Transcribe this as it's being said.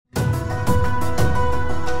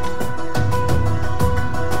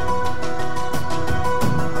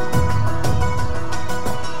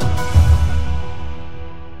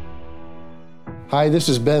Hi, this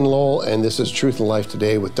is Ben Lowell, and this is Truth and Life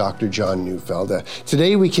Today with Dr. John Neufeld.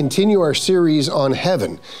 Today we continue our series on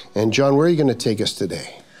heaven. And John, where are you going to take us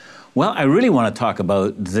today? Well, I really want to talk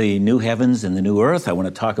about the new heavens and the new earth. I want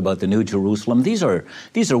to talk about the new Jerusalem. These are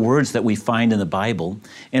words that we find in the Bible,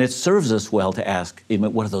 and it serves us well to ask,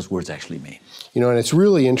 what do those words actually mean? You know, and it's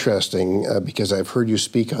really interesting because I've heard you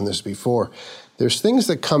speak on this before. There's things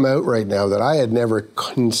that come out right now that I had never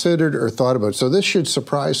considered or thought about. So this should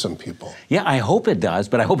surprise some people. Yeah, I hope it does,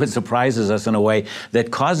 but I hope it surprises us in a way that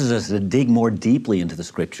causes us to dig more deeply into the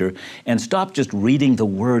Scripture and stop just reading the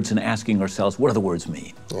words and asking ourselves, what do the words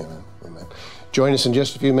mean? Yeah, amen. Join us in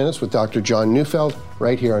just a few minutes with Dr. John Neufeld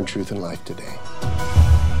right here on Truth and Life Today.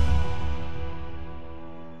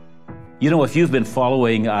 You know, if you've been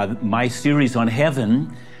following my series on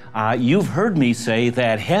heaven, you've heard me say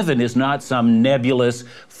that heaven is not some nebulous,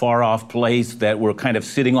 far-off place that we're kind of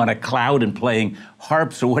sitting on a cloud and playing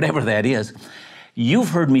harps or whatever that is. You've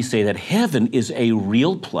heard me say that heaven is a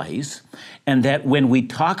real place, and that when we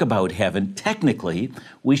talk about heaven, technically,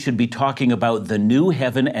 we should be talking about the new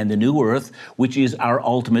heaven and the new earth, which is our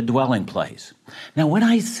ultimate dwelling place. Now, when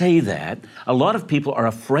I say that, a lot of people are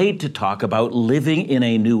afraid to talk about living in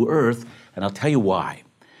a new earth, and I'll tell you why.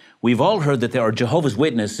 We've all heard that there are Jehovah's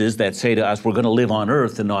Witnesses that say to us, we're going to live on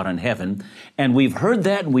earth and not in heaven. And we've heard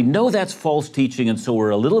that, and we know that's false teaching, and so we're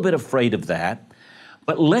a little bit afraid of that.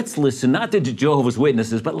 But let's listen, not to Jehovah's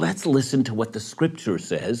Witnesses, but let's listen to what the Scripture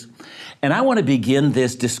says. And I want to begin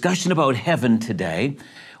this discussion about heaven today,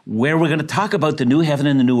 where we're going to talk about the new heaven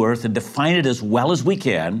and the new earth and define it as well as we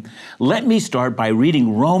can. Let me start by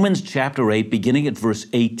reading Romans chapter 8, beginning at verse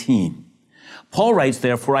 18. Paul writes,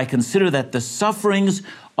 therefore, I consider that the sufferings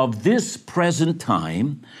of this present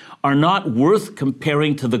time are not worth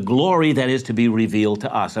comparing to the glory that is to be revealed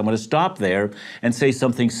to us. I'm going to stop there and say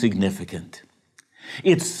something significant.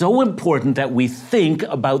 It's so important that we think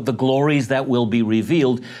about the glories that will be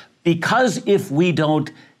revealed, because if we don't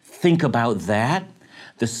think about that,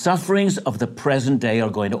 the sufferings of the present day are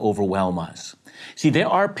going to overwhelm us. See, there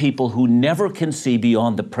are people who never can see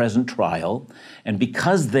beyond the present trial, and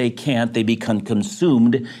because they can't, they become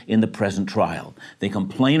consumed in the present trial. They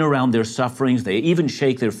complain around their sufferings. They even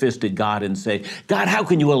shake their fist at God and say, God, how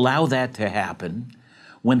can you allow that to happen?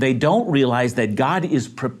 When they don't realize that God is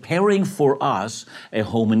preparing for us a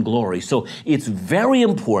home in glory. So it's very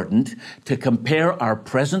important to compare our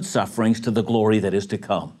present sufferings to the glory that is to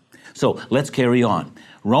come. So let's carry on.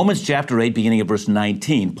 Romans chapter 8, beginning at verse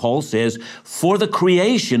 19, Paul says, for the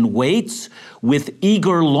creation waits with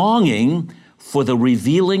eager longing for the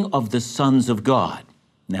revealing of the sons of God.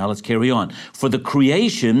 Now let's carry on. For the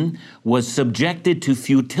creation was subjected to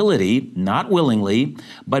futility, not willingly,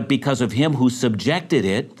 but because of him who subjected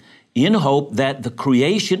it, in hope that the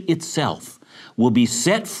creation itself will be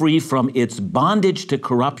set free from its bondage to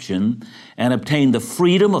corruption and obtain the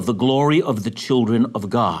freedom of the glory of the children of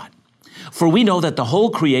God. For we know that the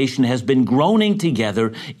whole creation has been groaning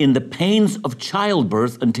together in the pains of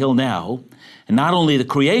childbirth until now. And not only the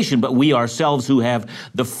creation, but we ourselves who have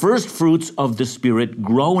the first fruits of the Spirit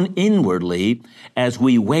groan inwardly as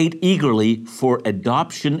we wait eagerly for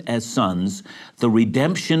adoption as sons, the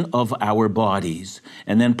redemption of our bodies.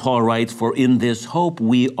 And then Paul writes, for in this hope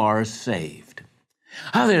we are saved.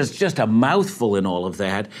 There's just a mouthful in all of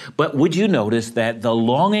that, but would you notice that the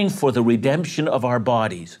longing for the redemption of our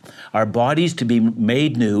bodies to be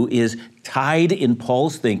made new, is tied in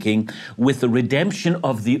Paul's thinking with the redemption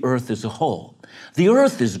of the earth as a whole. The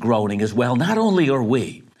earth is groaning as well, not only are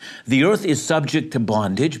we. The earth is subject to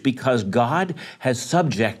bondage because God has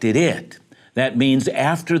subjected it. That means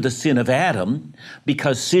after the sin of Adam,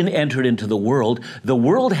 because sin entered into the world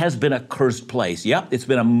has been a cursed place. Yep, it's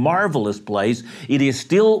been a marvelous place. It is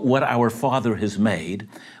still what our Father has made,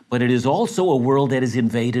 but it is also a world that is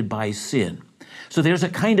invaded by sin. So there's a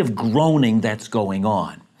kind of groaning that's going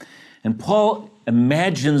on. And Paul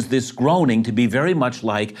imagines this groaning to be very much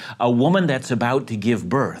like a woman that's about to give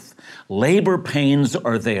birth. Labor pains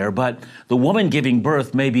are there, but the woman giving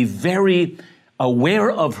birth may be very aware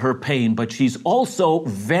of her pain, but she's also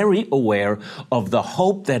very aware of the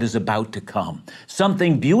hope that is about to come.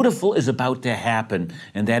 Something beautiful is about to happen,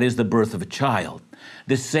 and that is the birth of a child.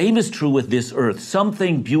 The same is true with this earth.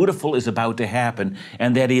 Something beautiful is about to happen,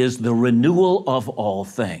 and that is the renewal of all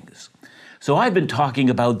things. So I've been talking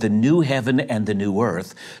about the new heaven and the new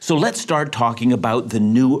earth. So let's start talking about the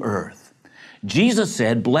new earth. Jesus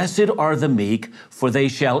said, blessed are the meek, for they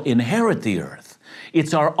shall inherit the earth.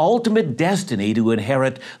 It's our ultimate destiny to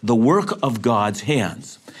inherit the work of God's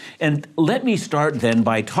hands. And let me start then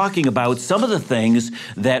by talking about some of the things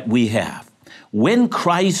that we have. When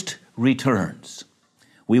Christ returns,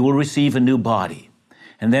 we will receive a new body.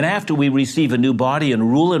 And then after we receive a new body and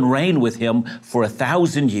rule and reign with him for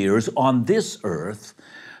 1,000 years on this earth,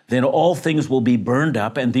 then all things will be burned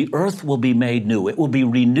up and the earth will be made new. It will be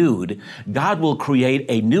renewed. God will create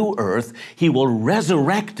a new earth. He will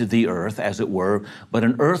resurrect the earth, as it were, but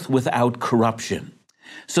an earth without corruption.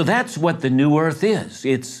 So that's what the new earth is.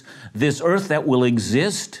 It's this earth that will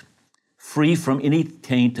exist free from any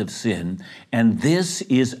taint of sin, and this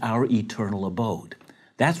is our eternal abode.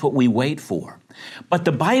 That's what we wait for. But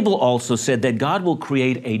the Bible also said that God will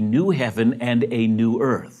create a new heaven and a new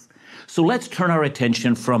earth. So let's turn our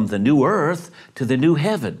attention from the new earth to the new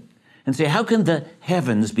heaven and say, how can the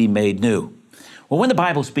heavens be made new? Well, when the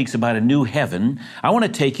Bible speaks about a new heaven, I want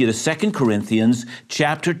to take you to 2 Corinthians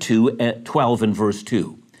chapter 2, 12 and verse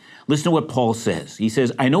 2. Listen to what Paul says. He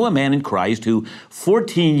says, I know a man in Christ who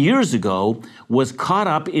 14 years ago was caught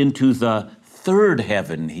up into the third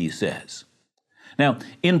heaven, he says. Now,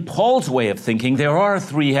 in Paul's way of thinking, there are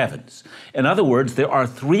three heavens. In other words, there are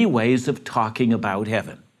three ways of talking about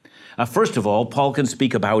heaven. First of all, Paul can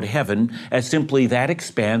speak about heaven as simply that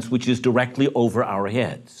expanse which is directly over our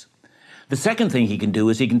heads. The second thing he can do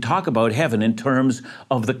is he can talk about heaven in terms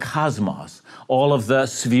of the cosmos, all of the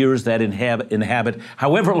spheres that inhabit,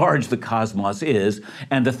 however large the cosmos is.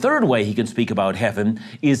 And the third way he can speak about heaven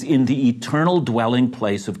is in the eternal dwelling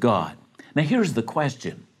place of God. Now, here's the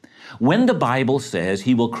question. When the Bible says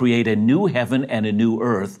he will create a new heaven and a new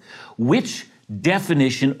earth, which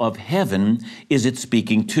definition of heaven is it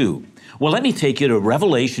speaking to? Well, let me take you to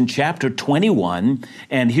Revelation chapter 21,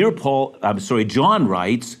 and here John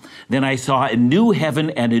writes, Then I saw a new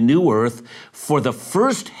heaven and a new earth, for the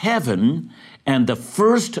first heaven and the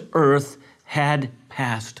first earth had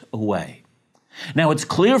passed away. Now, it's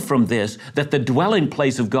clear from this that the dwelling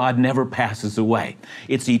place of God never passes away.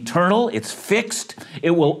 It's eternal, it's fixed,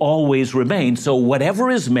 it will always remain. So whatever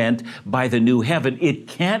is meant by the new heaven, it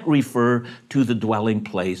can't refer to the dwelling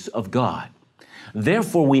place of God.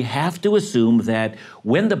 Therefore, we have to assume that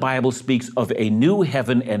when the Bible speaks of a new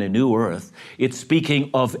heaven and a new earth, it's speaking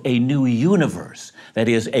of a new universe. That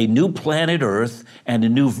is, a new planet Earth and a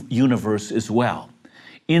new universe as well.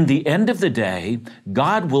 In the end of the day,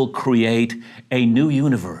 God will create a new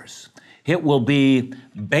universe. It will be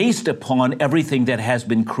based upon everything that has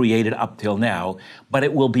been created up till now, but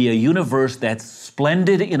it will be a universe that's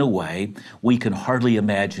splendid in a way we can hardly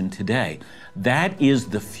imagine today. That is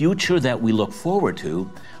the future that we look forward to,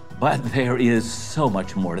 but there is so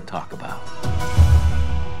much more to talk about.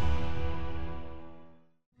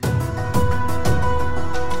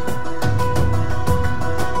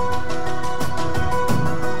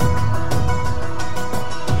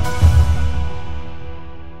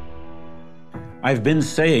 I've been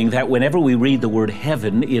saying that whenever we read the word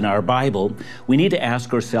heaven in our Bible, we need to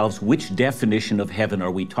ask ourselves, which definition of heaven are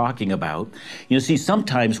we talking about? You see,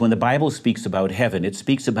 sometimes when the Bible speaks about heaven, it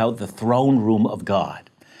speaks about the throne room of God.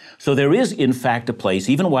 So there is, in fact, a place,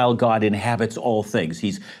 even while God inhabits all things,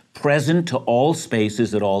 he's present to all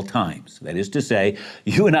spaces at all times. That is to say,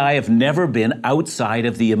 you and I have never been outside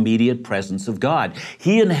of the immediate presence of God.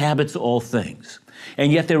 He inhabits all things.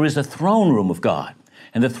 And yet there is a throne room of God.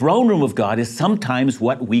 And the throne room of God is sometimes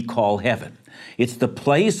what we call heaven. It's the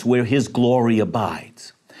place where his glory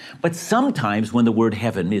abides. But sometimes when the word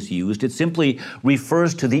heaven is used, it simply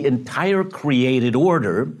refers to the entire created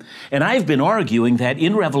order. And I've been arguing that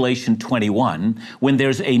in Revelation 21, when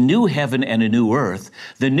there's a new heaven and a new earth,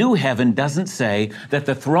 the new heaven doesn't say that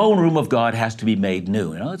the throne room of God has to be made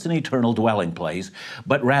new. It's an eternal dwelling place.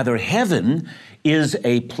 But rather, heaven is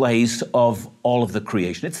a place of all of the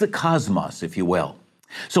creation. It's the cosmos, if you will.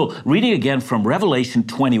 So reading again from Revelation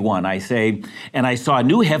 21, I say, And I saw a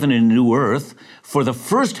new heaven and a new earth, for the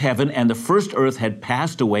first heaven and the first earth had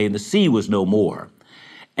passed away, and the sea was no more.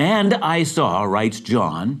 And I saw, writes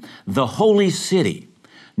John, the holy city,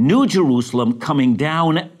 New Jerusalem, coming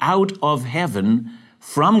down out of heaven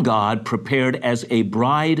from God, prepared as a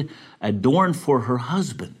bride adorned for her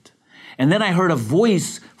husband. And then I heard a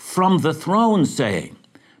voice from the throne saying,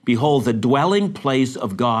 Behold, the dwelling place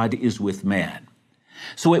of God is with man.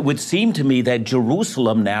 So it would seem to me that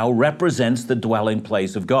Jerusalem now represents the dwelling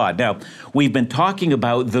place of God. Now, we've been talking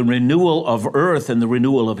about the renewal of earth and the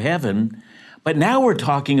renewal of heaven, but now we're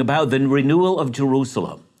talking about the renewal of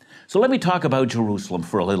Jerusalem. So let me talk about Jerusalem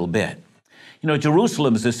for a little bit.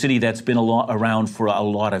 Jerusalem is a city that's been around for a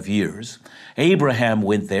lot of years. Abraham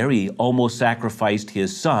went there. He almost sacrificed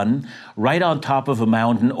his son right on top of a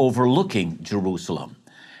mountain overlooking Jerusalem.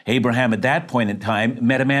 Abraham, at that point in time,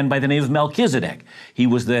 met a man by the name of Melchizedek. He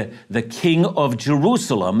was the king of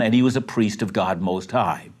Jerusalem, and he was a priest of God Most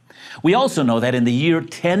High. We also know that in the year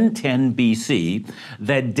 1010 BC,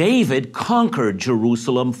 that David conquered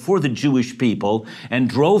Jerusalem for the Jewish people and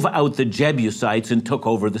drove out the Jebusites and took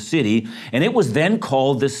over the city. And it was then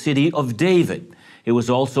called the City of David. It was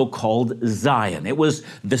also called Zion. It was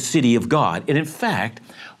the city of God. And in fact,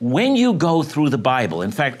 when you go through the Bible,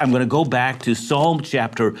 in fact, I'm going to go back to Psalm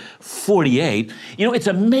chapter 48. It's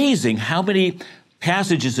amazing how many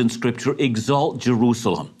passages in Scripture exalt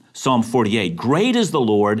Jerusalem. Psalm 48, great is the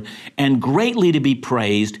Lord and greatly to be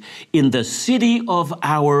praised in the city of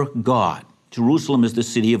our God. Jerusalem is the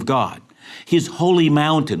city of God. His holy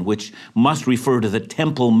mountain, which must refer to the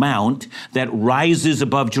Temple Mount that rises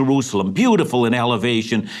above Jerusalem, beautiful in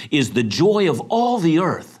elevation, is the joy of all the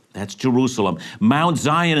earth. That's Jerusalem. Mount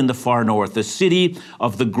Zion in the far north, the city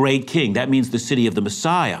of the great king. That means the city of the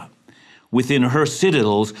Messiah. Within her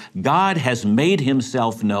citadels, God has made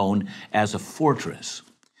himself known as a fortress.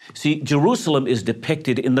 See, Jerusalem is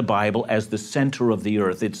depicted in the Bible as the center of the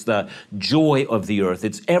earth. It's the joy of the earth.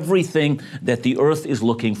 It's everything that the earth is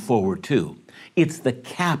looking forward to. It's the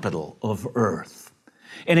capital of earth.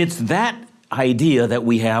 And it's that idea that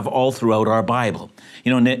we have all throughout our Bible.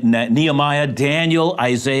 Nehemiah, Daniel,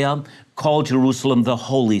 Isaiah call Jerusalem the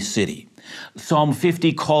holy city. Psalm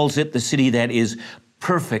 50 calls it the city that is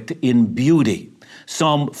perfect in beauty.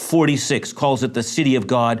 Psalm 46 calls it the city of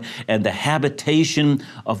God and the habitation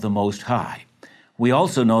of the Most High. We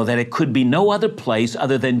also know that it could be no other place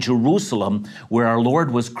other than Jerusalem where our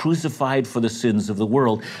Lord was crucified for the sins of the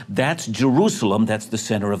world. That's Jerusalem. That's the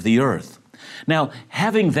center of the earth. Now,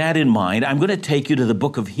 having that in mind, I'm going to take you to the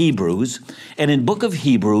book of Hebrews. And in book of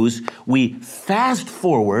Hebrews, we fast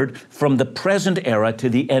forward from the present era to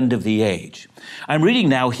the end of the age. I'm reading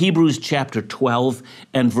now Hebrews chapter 12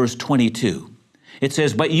 and verse 22. It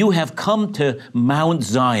says, but you have come to Mount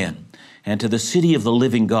Zion and to the city of the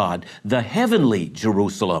living God, the heavenly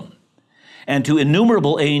Jerusalem, and to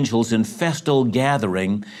innumerable angels in festal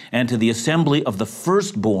gathering, and to the assembly of the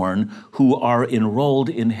firstborn who are enrolled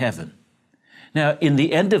in heaven. Now, in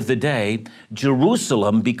the end of the day,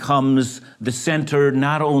 Jerusalem becomes the center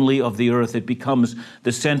not only of the earth, it becomes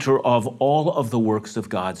the center of all of the works of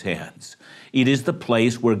God's hands. It is the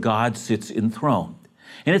place where God sits enthroned.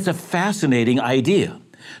 And it's a fascinating idea.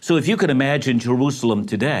 So if you could imagine Jerusalem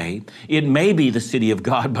today, it may be the city of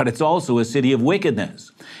God, but it's also a city of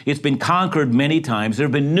wickedness. It's been conquered many times. There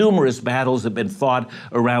have been numerous battles that have been fought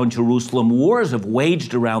around Jerusalem. Wars have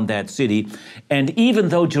waged around that city. And even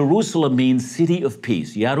though Jerusalem means city of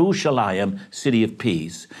peace, Yerushalayim, city of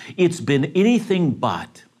peace, it's been anything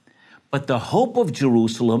but. But the hope of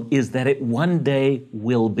Jerusalem is that it one day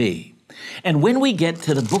will be. And when we get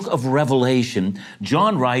to the book of Revelation,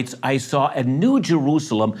 John writes, I saw a new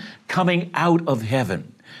Jerusalem coming out of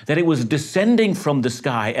heaven, that it was descending from the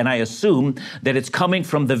sky, and I assume that it's coming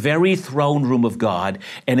from the very throne room of God,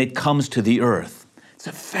 and it comes to the earth. It's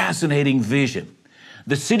a fascinating vision.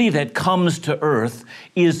 The city that comes to earth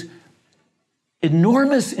is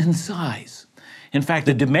enormous in size. In fact,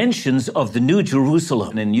 the dimensions of the New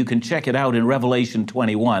Jerusalem, and you can check it out in Revelation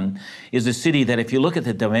 21, is a city that, if you look at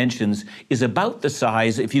the dimensions, is about the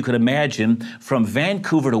size, if you could imagine, from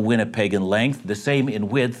Vancouver to Winnipeg in length, the same in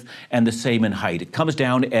width, and the same in height. It comes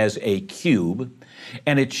down as a cube,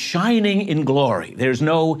 and it's shining in glory. There's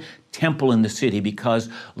no temple in the city because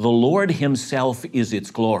the Lord himself is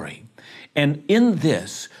its glory. And in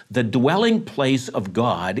this, the dwelling place of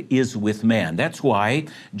God is with man. That's why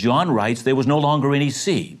John writes there was no longer any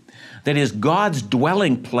sea. That is, God's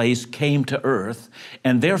dwelling place came to earth,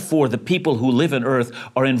 and therefore the people who live in earth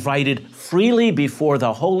are invited freely before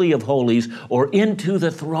the Holy of Holies or into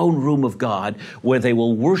the throne room of God, where they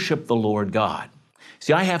will worship the Lord God.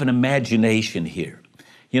 See, I have an imagination here.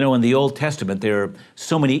 In the Old Testament, there are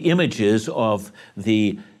so many images of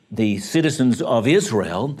the citizens of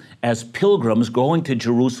Israel as pilgrims going to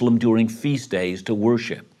Jerusalem during feast days to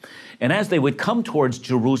worship. And as they would come towards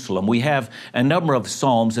Jerusalem, we have a number of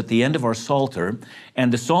psalms at the end of our Psalter,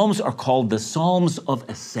 and the psalms are called the Psalms of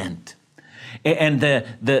Ascent. And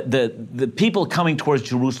the people coming towards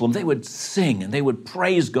Jerusalem, they would sing and they would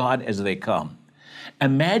praise God as they come.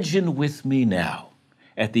 Imagine with me now,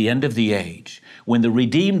 at the end of the age, when the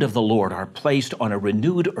redeemed of the Lord are placed on a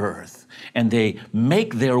renewed earth and they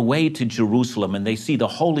make their way to Jerusalem and they see the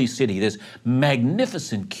holy city, this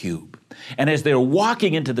magnificent cube. And as they're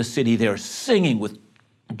walking into the city, they're singing with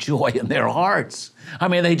joy in their hearts. I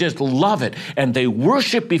mean, they just love it. And they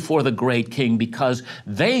worship before the great King because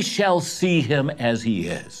they shall see him as he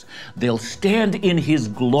is. They'll stand in his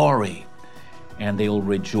glory and they'll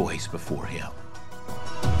rejoice before him.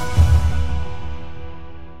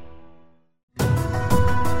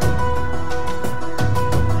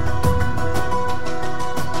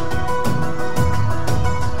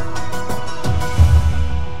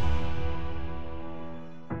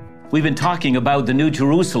 We've been talking about the New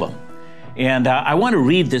Jerusalem, and I want to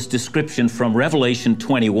read this description from Revelation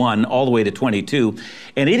 21 all the way to 22,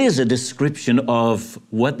 and it is a description of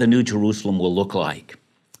what the New Jerusalem will look like.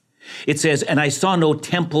 It says, "And I saw no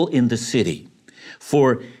temple in the city,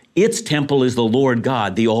 for its temple is the Lord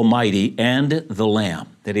God, the Almighty, and the Lamb."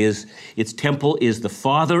 That is, its temple is the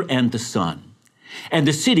Father and the Son. "And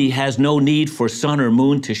the city has no need for sun or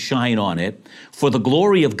moon to shine on it, for the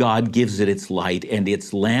glory of God gives it its light, and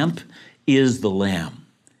its lamp is the Lamb.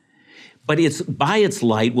 But by its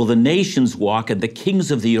light will the nations walk, and the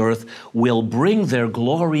kings of the earth will bring their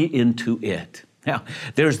glory into it." Now,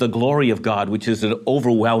 there's the glory of God, which is an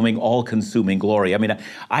overwhelming, all-consuming glory. I mean,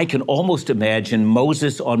 I can almost imagine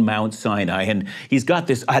Moses on Mount Sinai, and he's got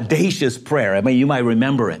this audacious prayer. I mean, you might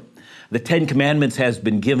remember it. The Ten Commandments has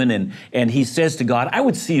been given, and he says to God, "I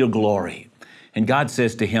would see your glory." And God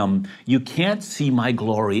says to him, "You can't see my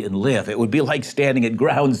glory and live." It would be like standing at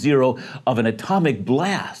ground zero of an atomic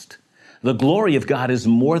blast. The glory of God is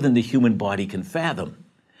more than the human body can fathom.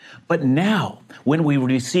 But now, when we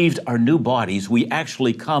received our new bodies, we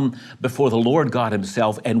actually come before the Lord God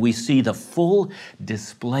himself, and we see the full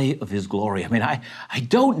display of his glory. I mean, I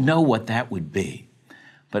don't know what that would be.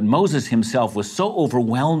 But Moses himself was so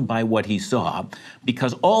overwhelmed by what he saw,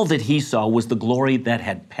 because all that he saw was the glory that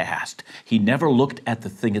had passed. He never looked at the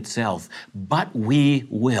thing itself, but we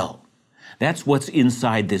will. That's what's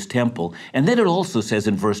inside this temple. And then it also says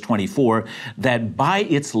in verse 24 that by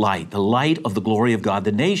its light, the light of the glory of God,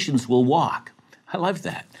 the nations will walk. I love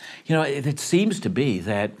that. You know, it seems to be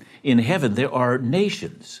that in heaven there are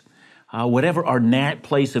nations. Whatever our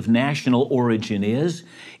place of national origin is,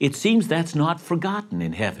 it seems that's not forgotten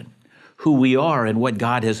in heaven. Who we are and what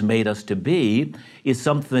God has made us to be is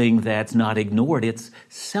something that's not ignored. It's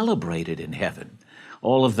celebrated in heaven.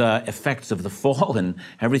 All of the effects of the fall and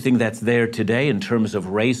everything that's there today in terms of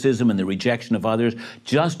racism and the rejection of others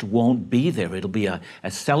just won't be there. It'll be a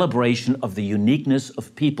celebration of the uniqueness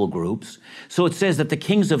of people groups. So it says that the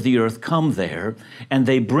kings of the earth come there and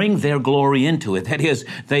they bring their glory into it. That is,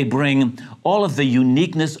 they bring all of the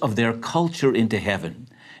uniqueness of their culture into heaven.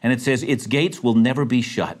 And it says its gates will never be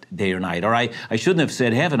shut day or night. Or I shouldn't have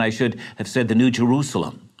said heaven, I should have said the New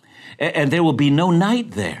Jerusalem. And there will be no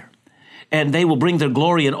night there. And they will bring their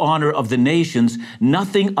glory and honor of the nations.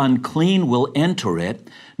 Nothing unclean will enter it,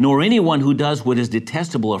 nor anyone who does what is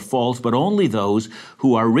detestable or false, but only those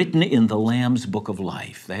who are written in the Lamb's book of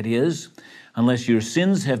life. That is, unless your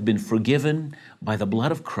sins have been forgiven by the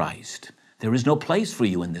blood of Christ, there is no place for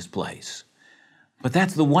you in this place. But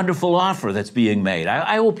that's the wonderful offer that's being made.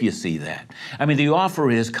 I hope you see that. I mean, the offer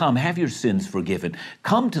is, come, have your sins forgiven.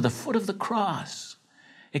 Come to the foot of the cross.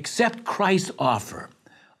 Accept Christ's offer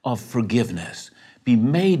of forgiveness. Be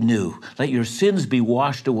made new. Let your sins be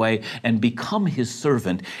washed away and become his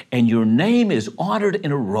servant. And your name is honored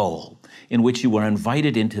in a roll in which you are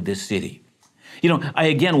invited into this city. You know, I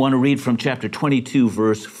again want to read from chapter 22,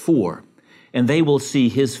 verse 4. "And they will see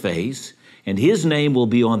his face, and his name will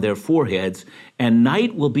be on their foreheads, and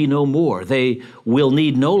night will be no more. They will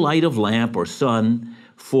need no light of lamp or sun,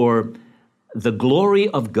 for the glory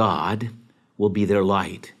of God will be their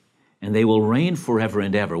light. And they will reign forever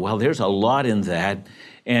and ever." Well, there's a lot in that.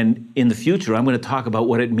 And in the future, I'm going to talk about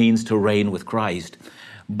what it means to reign with Christ.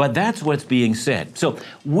 But that's what's being said. So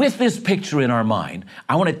with this picture in our mind,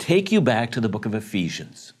 I want to take you back to the book of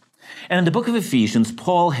Ephesians. And in the book of Ephesians,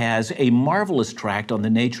 Paul has a marvelous tract on the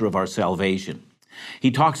nature of our salvation. He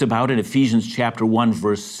talks about in Ephesians chapter 1,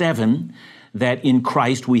 verse 7, that in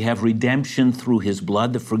Christ we have redemption through his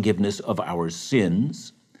blood, the forgiveness of our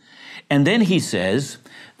sins. And then he says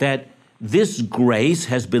that this grace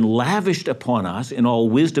has been lavished upon us in all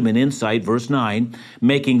wisdom and insight, verse 9,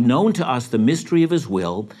 making known to us the mystery of his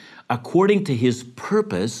will, according to his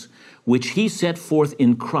purpose, which he set forth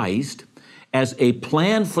in Christ as a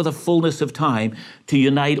plan for the fullness of time, to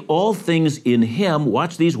unite all things in him,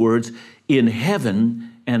 watch these words, in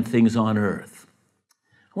heaven and things on earth.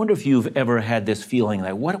 I wonder if you've ever had this feeling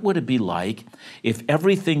like, what would it be like if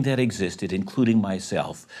everything that existed, including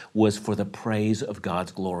myself, was for the praise of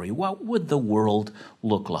God's glory? What would the world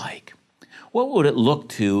look like? What would it look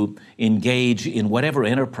to engage in whatever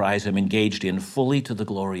enterprise I'm engaged in fully to the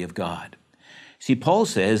glory of God? See, Paul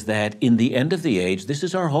says that in the end of the age, this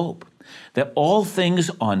is our hope, that all things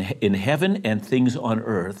in heaven and things on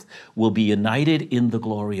earth will be united in the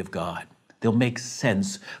glory of God. They'll make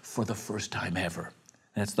sense for the first time ever.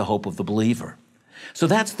 That's the hope of the believer. So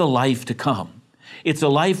that's the life to come. It's a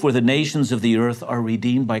life where the nations of the earth are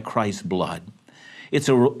redeemed by Christ's blood. It's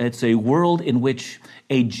a world in which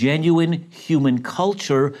a genuine human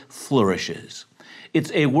culture flourishes.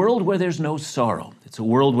 It's a world where there's no sorrow. It's a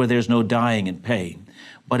world where there's no dying and pain.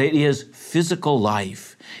 But it is physical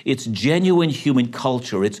life. It's genuine human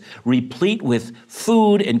culture. It's replete with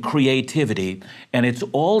food and creativity, and it's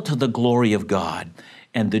all to the glory of God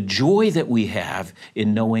and the joy that we have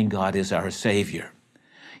in knowing God is our Savior.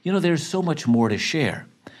 You know, there's so much more to share.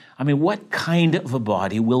 I mean, what kind of a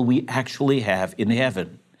body will we actually have in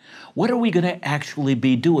heaven? What are we going to actually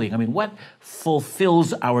be doing? I mean, what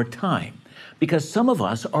fulfills our time? Because some of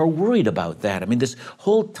us are worried about that. I mean, this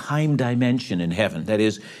whole time dimension in heaven, that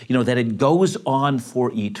is, that it goes on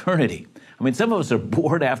for eternity. I mean, some of us are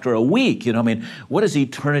bored after a week. I mean, what does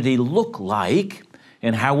eternity look like,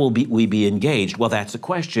 and how will we be engaged? Well, that's a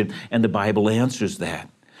question, and the Bible answers that.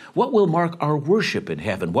 What will mark our worship in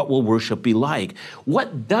heaven? What will worship be like?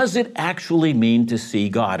 What does it actually mean to see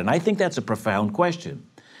God? And I think that's a profound question.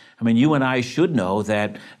 I mean, you and I should know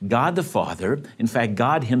that God the Father, in fact,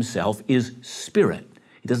 God himself, is spirit.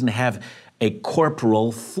 He doesn't have a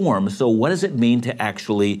corporal form. So what does it mean to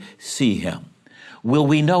actually see him? Will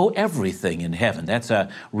we know everything in heaven? That's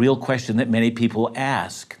a real question that many people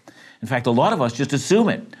ask. In fact, a lot of us just assume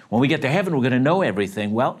it. When we get to heaven, we're going to know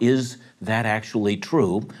everything. Well, is that actually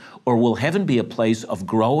true? Or will heaven be a place of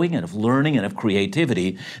growing and of learning and of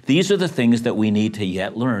creativity? These are the things that we need to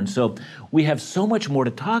yet learn. So we have so much more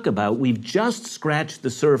to talk about. We've just scratched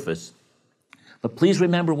the surface. But please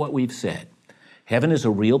remember what we've said. Heaven is a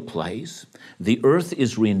real place. The earth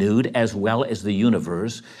is renewed as well as the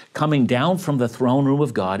universe. Coming down from the throne room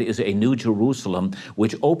of God is a new Jerusalem,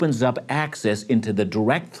 which opens up access into the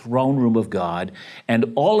direct throne room of God.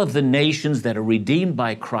 And all of the nations that are redeemed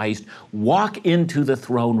by Christ walk into the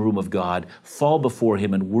throne room of God, fall before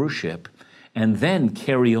him and worship, and then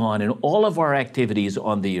carry on in all of our activities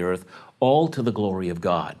on the earth, all to the glory of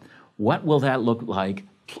God. What will that look like?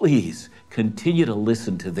 Please continue to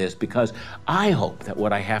listen to this, because I hope that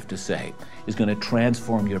what I have to say is going to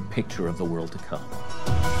transform your picture of the world to come.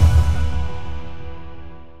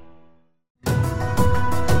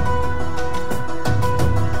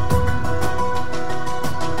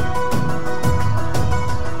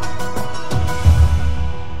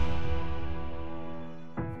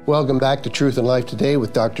 Welcome back to Truth and Life Today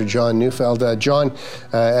with Dr. John Neufeld. John,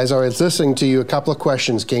 as I was listening to you, a couple of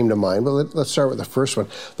questions came to mind, but let's start with the first one.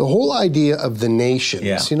 The whole idea of the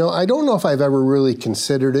nations, I don't know if I've ever really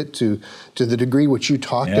considered it to the degree which you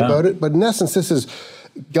talked about it, but in essence, this is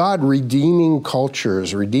God redeeming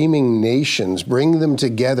cultures, redeeming nations, bringing them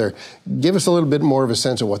together. Give us a little bit more of a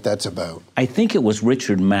sense of what that's about. I think it was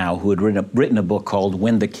Richard Mouw who had written a book called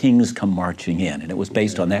When the Kings Come Marching In, and it was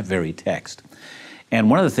based on that very text. And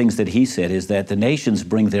one of the things that he said is that the nations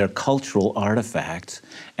bring their cultural artifacts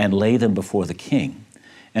and lay them before the king.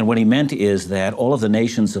 And what he meant is that all of the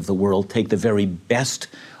nations of the world take the very best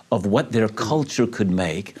of what their culture could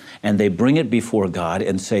make, and they bring it before God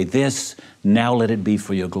and say, this, now let it be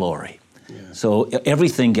for your glory. Yeah. So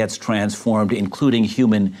everything gets transformed, including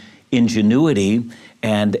human ingenuity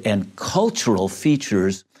and cultural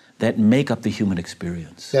features that make up the human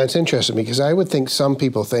experience. Yeah, it's interesting because I would think some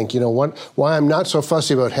people think, why I'm not so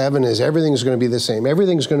fussy about heaven is everything's going to be the same.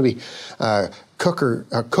 Everything's going to be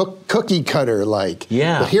cookie cutter like.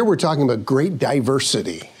 Yeah. But here we're talking about great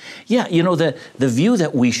diversity. Yeah, the view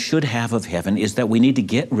that we should have of heaven is that we need to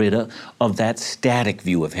get rid of that static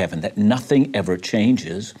view of heaven, that nothing ever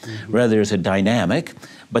changes. Mm-hmm. Rather, there's a dynamic.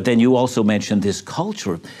 But then you also mentioned this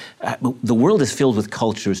culture. The world is filled with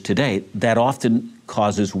cultures today that often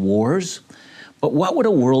causes wars. But what would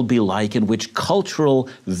a world be like in which cultural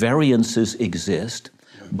variances exist,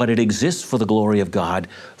 but it exists for the glory of God,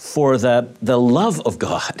 for the love of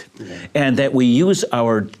God, and that we use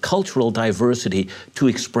our cultural diversity to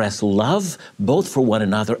express love both for one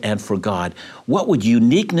another and for God? What would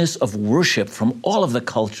uniqueness of worship from all of the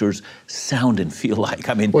cultures sound and feel like?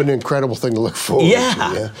 I mean, what an incredible thing to look forward to.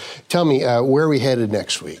 Yeah. Tell me, where are we headed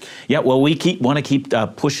next week? Yeah, well, we want to keep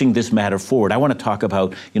pushing this matter forward. I want to talk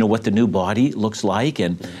about, what the new body looks like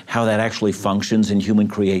and how that actually functions in human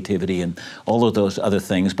creativity and all of those other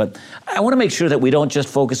things. But I want to make sure that we don't just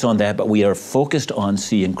focus on that, but we are focused on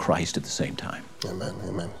seeing Christ at the same time. Amen,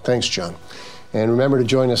 amen. Thanks, John. And remember to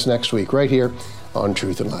join us next week right here on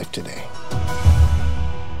Truth and Life Today.